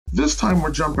This time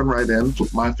we're jumping right in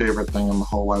with my favorite thing in the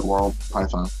whole wide world,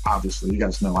 Python. Obviously, you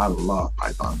guys know I love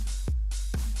Python.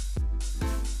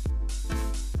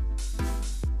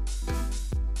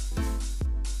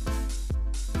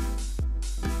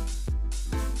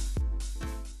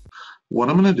 What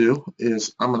I'm going to do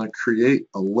is I'm going to create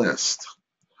a list.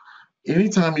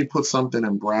 Anytime you put something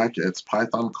in brackets,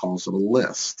 Python calls it a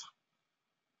list.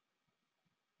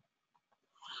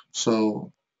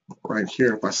 So right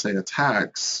here, if I say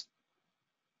attacks,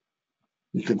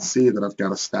 you can see that I've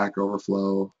got a stack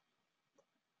overflow,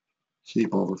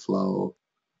 heap overflow,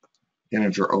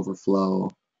 integer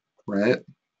overflow, right?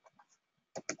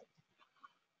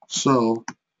 So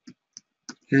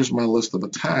here's my list of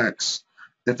attacks.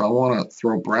 If I want to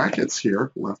throw brackets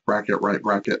here, left bracket, right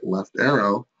bracket, left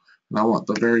arrow, and I want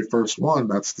the very first one,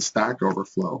 that's the stack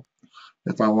overflow.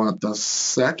 If I want the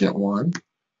second one,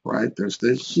 right, there's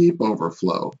the heap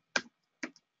overflow.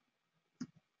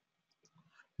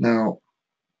 Now,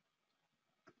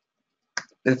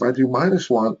 if I do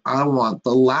 -1, I want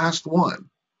the last one,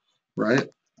 right?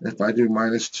 If I do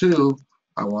 -2,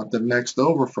 I want the next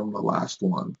over from the last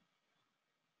one,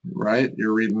 right?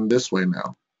 You're reading this way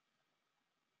now.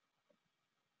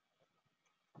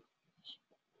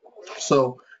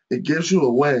 So it gives you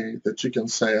a way that you can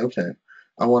say, okay,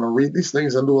 I want to read these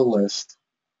things into a list,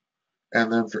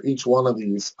 and then for each one of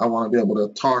these, I want to be able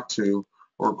to talk to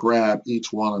or grab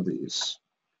each one of these,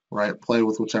 right? Play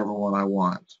with whichever one I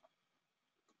want.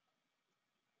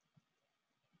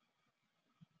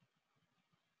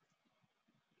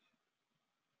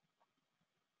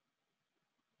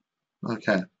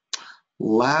 Okay,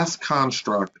 last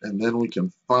construct, and then we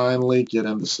can finally get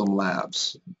into some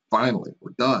labs. Finally,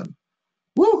 we're done.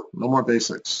 Woo, no more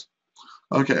basics.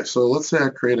 Okay, so let's say I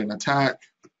create an attack,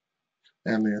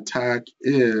 and the attack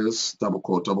is double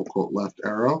quote, left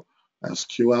arrow,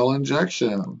 SQL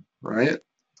injection, right?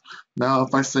 Now,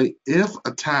 if I say if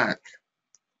attack,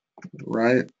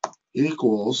 right,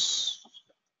 equals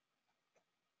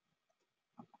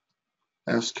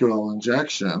SQL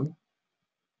injection,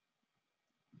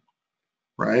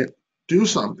 right, do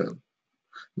something.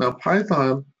 Now,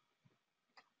 Python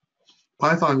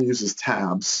uses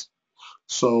tabs.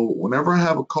 So whenever I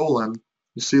have a colon,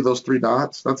 you see those 3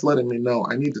 dots? That's letting me know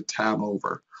I need to tab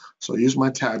over. So I use my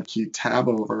tab key, tab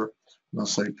over, and I'll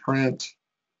say print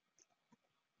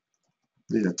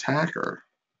the attacker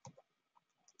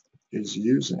is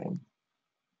using.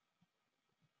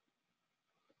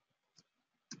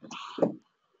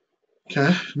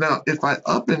 Okay, now if I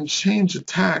up and change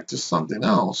attack to something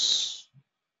else,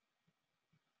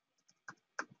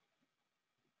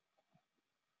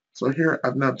 so here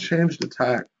I've now changed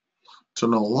attack to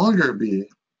no longer be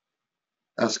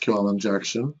SQL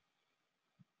injection.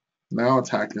 Now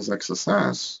attack is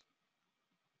XSS.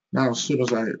 Now as soon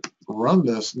as I run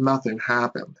this, nothing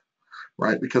happened,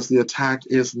 right? Because the attack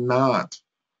is not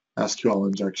SQL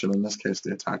injection. In this case,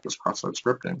 the attack is cross-site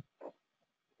scripting.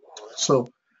 So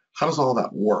how does all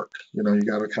that work? You know, you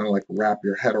got to kind of like wrap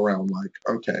your head around like,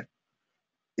 okay,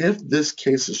 if this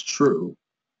case is true,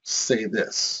 say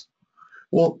this.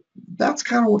 Well, that's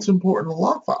kind of what's important in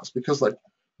log files, because like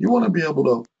you want to be able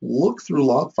to look through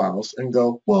log files and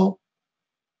go, well,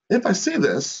 if I see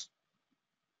this,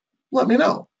 let me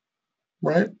know,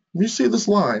 right? You see this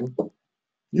line,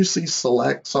 you see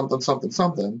select something, something,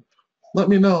 something, let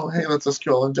me know, hey, that's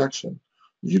SQL injection.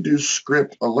 You do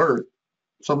script alert,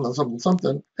 something, something,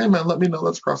 something, hey man, let me know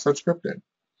that's cross-site scripting.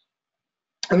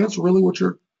 And that's really what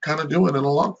you're kind of doing in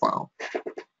a log file.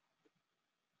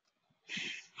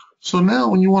 So now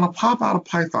when you want to pop out of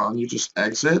Python, you just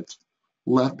exit,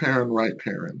 left parent, right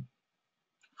parent.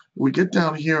 We get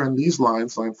down here in these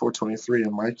lines, line 423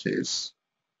 in my case.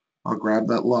 I'll grab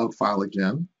that log file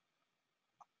again.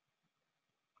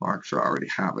 Well, actually, I already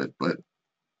have it, but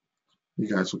you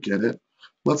guys will get it.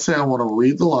 Let's say I want to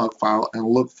read the log file and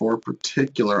look for a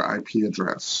particular IP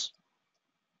address.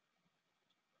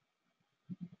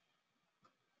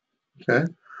 Okay,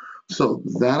 so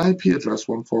that IP address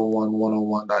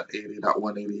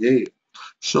 141.101.80.188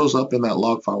 shows up in that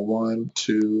log file 1,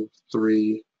 2,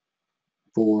 3,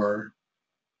 4,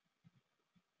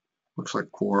 looks like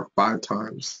 4 or 5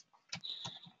 times,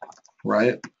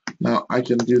 right? Now I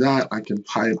can do that. I can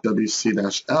pipe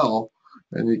wc-l,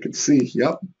 and you can see,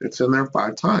 yep, it's in there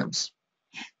 5 times.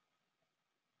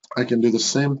 I can do the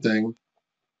same thing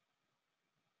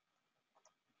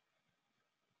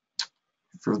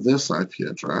for this IP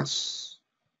address.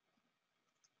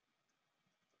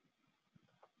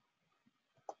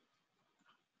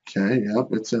 Okay,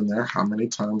 yep, it's in there. How many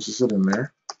times is it in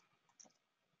there?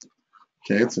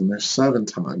 Okay, it's in there 7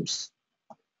 times.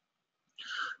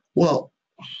 Well,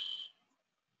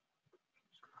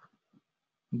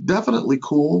 Definitely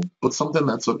cool, but something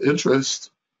that's of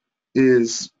interest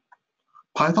is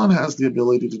Python has the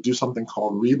ability to do something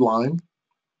called read line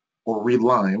or read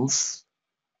lines.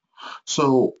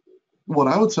 So what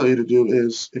I would tell you to do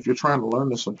is, if you're trying to learn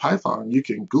this in Python, you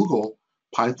can Google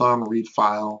Python read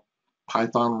file,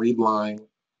 Python read line,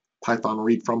 Python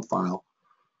read from file.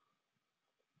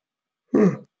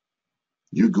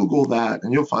 You Google that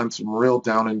and you'll find some real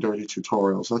down and dirty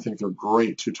tutorials. I think they're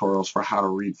great tutorials for how to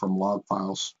read from log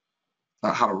files,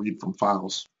 how to read from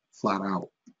files flat out.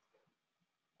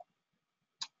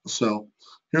 So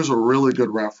here's a really good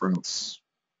reference.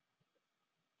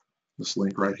 This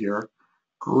link right here.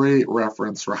 Great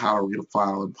reference for how to read a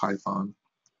file in Python,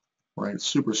 right?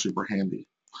 Super, super handy.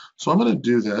 So I'm going to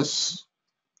do this.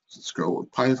 Let's go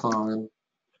with Python.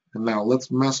 And now let's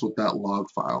mess with that log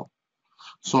file.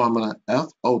 So I'm going to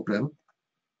fopen.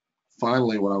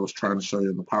 Finally, what I was trying to show you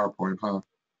in the PowerPoint, huh?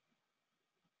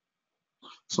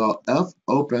 So I'll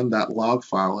fopen that log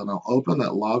file, and I'll open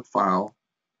that log file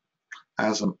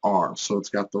as an R. So it's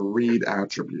got the read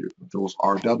attribute. If it was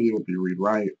RW, it would be read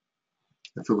write.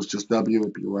 If it was just W, it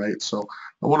would be write. So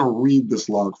I want to read this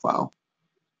log file.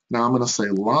 Now I'm going to say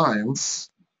lines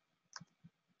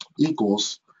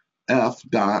equals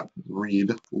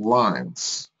f.read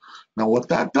lines. Now what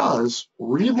that does,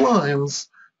 read lines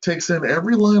takes in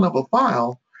every line of a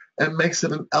file and makes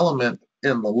it an element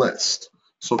in the list.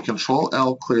 So Control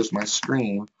L clears my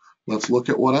screen. Let's look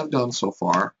at what I've done so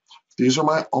far. These are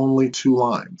my only two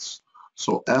lines.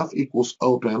 So F equals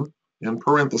open, in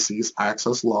parentheses,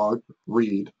 access log,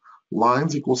 read,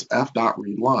 lines equals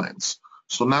f.read lines.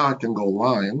 So now I can go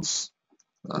lines,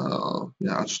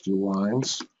 yeah, I'll just do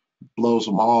lines, blows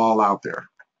them all out there,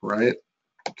 right?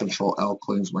 Control L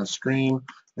cleans my screen.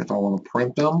 If I want to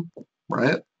print them,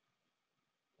 right?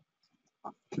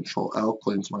 Control L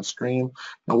cleans my screen.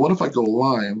 Now what if I go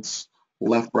lines,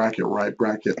 left bracket, right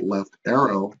bracket, left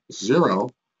arrow, 0,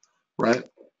 right?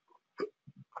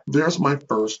 There's my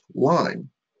first line,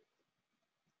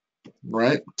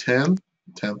 right? 10,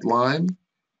 10th line,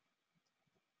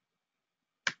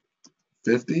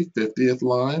 50, 50th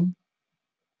line,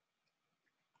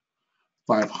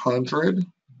 500,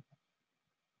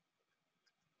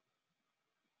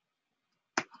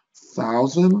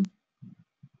 1,000,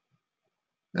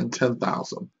 and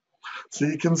 10,000. So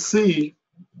you can see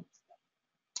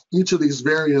each of these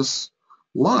various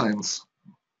lines.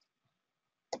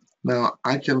 Now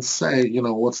I can say,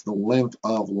 what's the length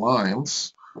of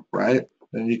lines, right?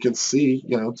 And you can see,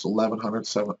 it's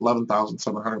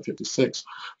 11,756.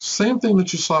 Same thing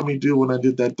that you saw me do when I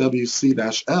did that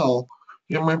WC-L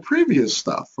in my previous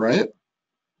stuff, right?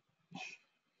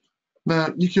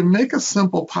 Now you can make a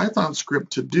simple Python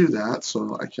script to do that,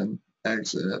 so I can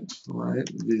exit, right?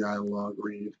 VI log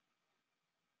read.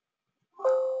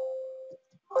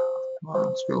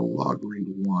 Let's go log read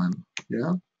 1,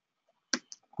 yeah?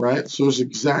 Right, so it's the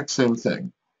exact same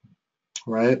thing,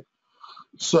 right?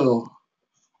 So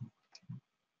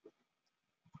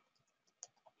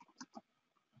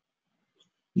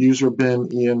user bin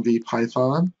env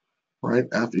python, right?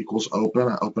 F equals open.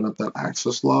 I open up that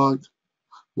access log.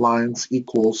 Lines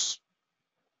equals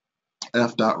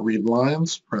f.read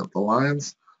lines, print the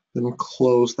lines, then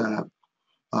close that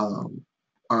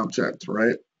object,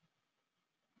 right?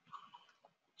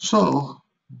 So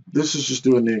this is just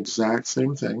doing the exact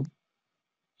same thing.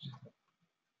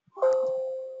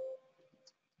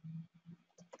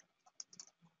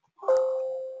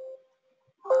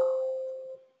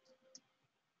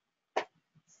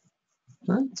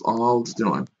 Okay, that's all it's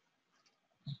doing.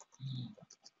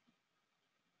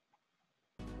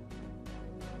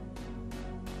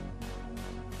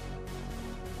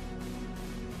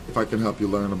 If I can help you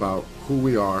learn about who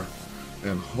we are,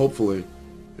 and hopefully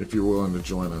if you're willing to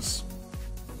join us.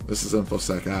 This is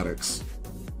InfosecAddicts.